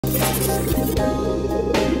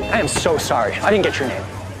I am so sorry. I didn't get your name.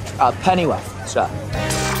 Pennyworth, sir.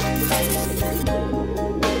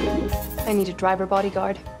 I need a driver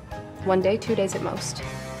bodyguard. 1 day, 2 days at most.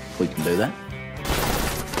 We can do that.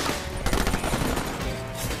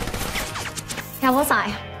 How was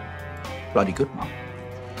I? Bloody good, Mum.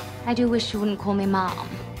 I do wish you wouldn't call me Mom.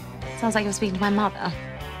 Sounds like you're speaking to my mother.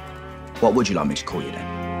 What would you like me to call you then?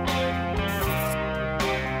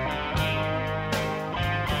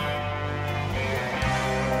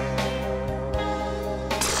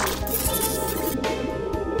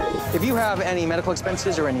 If you have any medical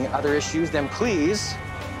expenses or any other issues, then please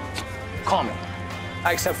call me.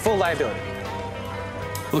 I accept full liability.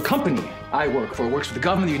 Well, the company I work for works for the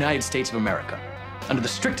government of the United States of America under the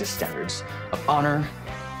strictest standards of honor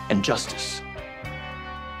and justice.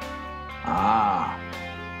 Ah,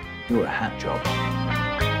 you're a hat job.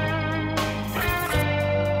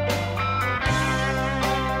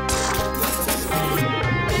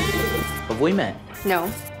 Have we met? No.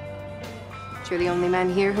 But you're the only man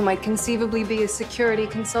here who might conceivably be a security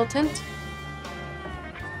consultant.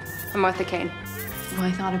 I'm Martha Kane. Well,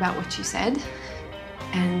 I thought about what you said,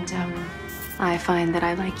 and I find that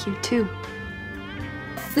I like you too.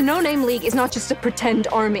 The No Name League is not just a pretend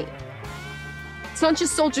army. It's not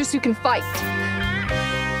just soldiers who can fight.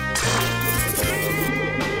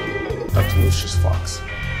 Dr. Lucius Fox.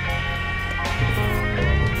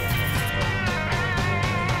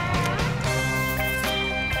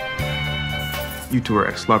 You two are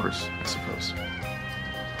ex-lovers, I suppose.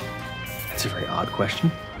 That's a very odd question.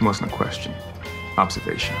 It wasn't a question.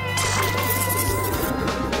 Observation.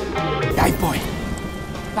 Hey, boy.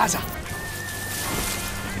 Baza.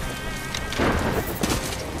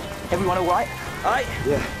 Everyone all right? Aye.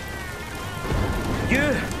 Yeah.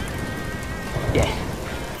 You? Yeah.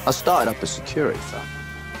 I started up a security firm.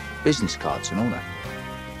 Business cards and all that.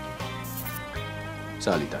 It's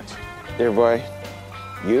early days. Dear boy,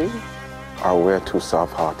 you are way too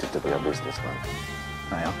soft-hearted to be a businessman.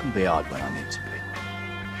 Hey, I can be hard when I need to be.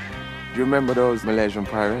 Do you remember those Malaysian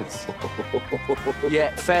pirates?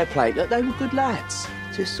 Yeah, fair play. Look, they were good lads.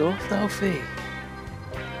 Just soft, though, Fee.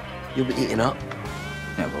 You'll be eating up.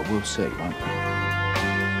 Yeah, well, we'll see, won't we?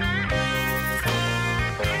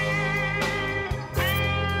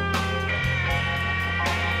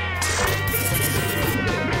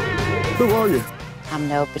 Who are you? I'm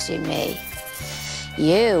nobody, me.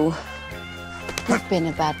 You, you've been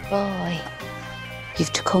a bad boy.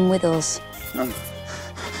 You've to come with us.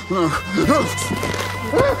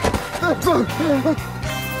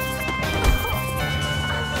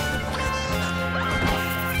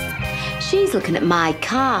 She's looking at my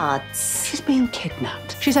cards. She's being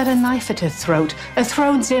kidnapped. She's had a knife at her throat. Her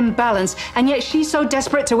throne's imbalanced, and yet she's so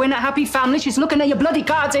desperate to win a happy family, she's looking at your bloody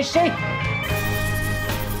cards, is she?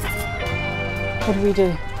 What do we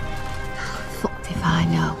do? Fucked if I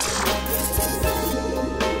know.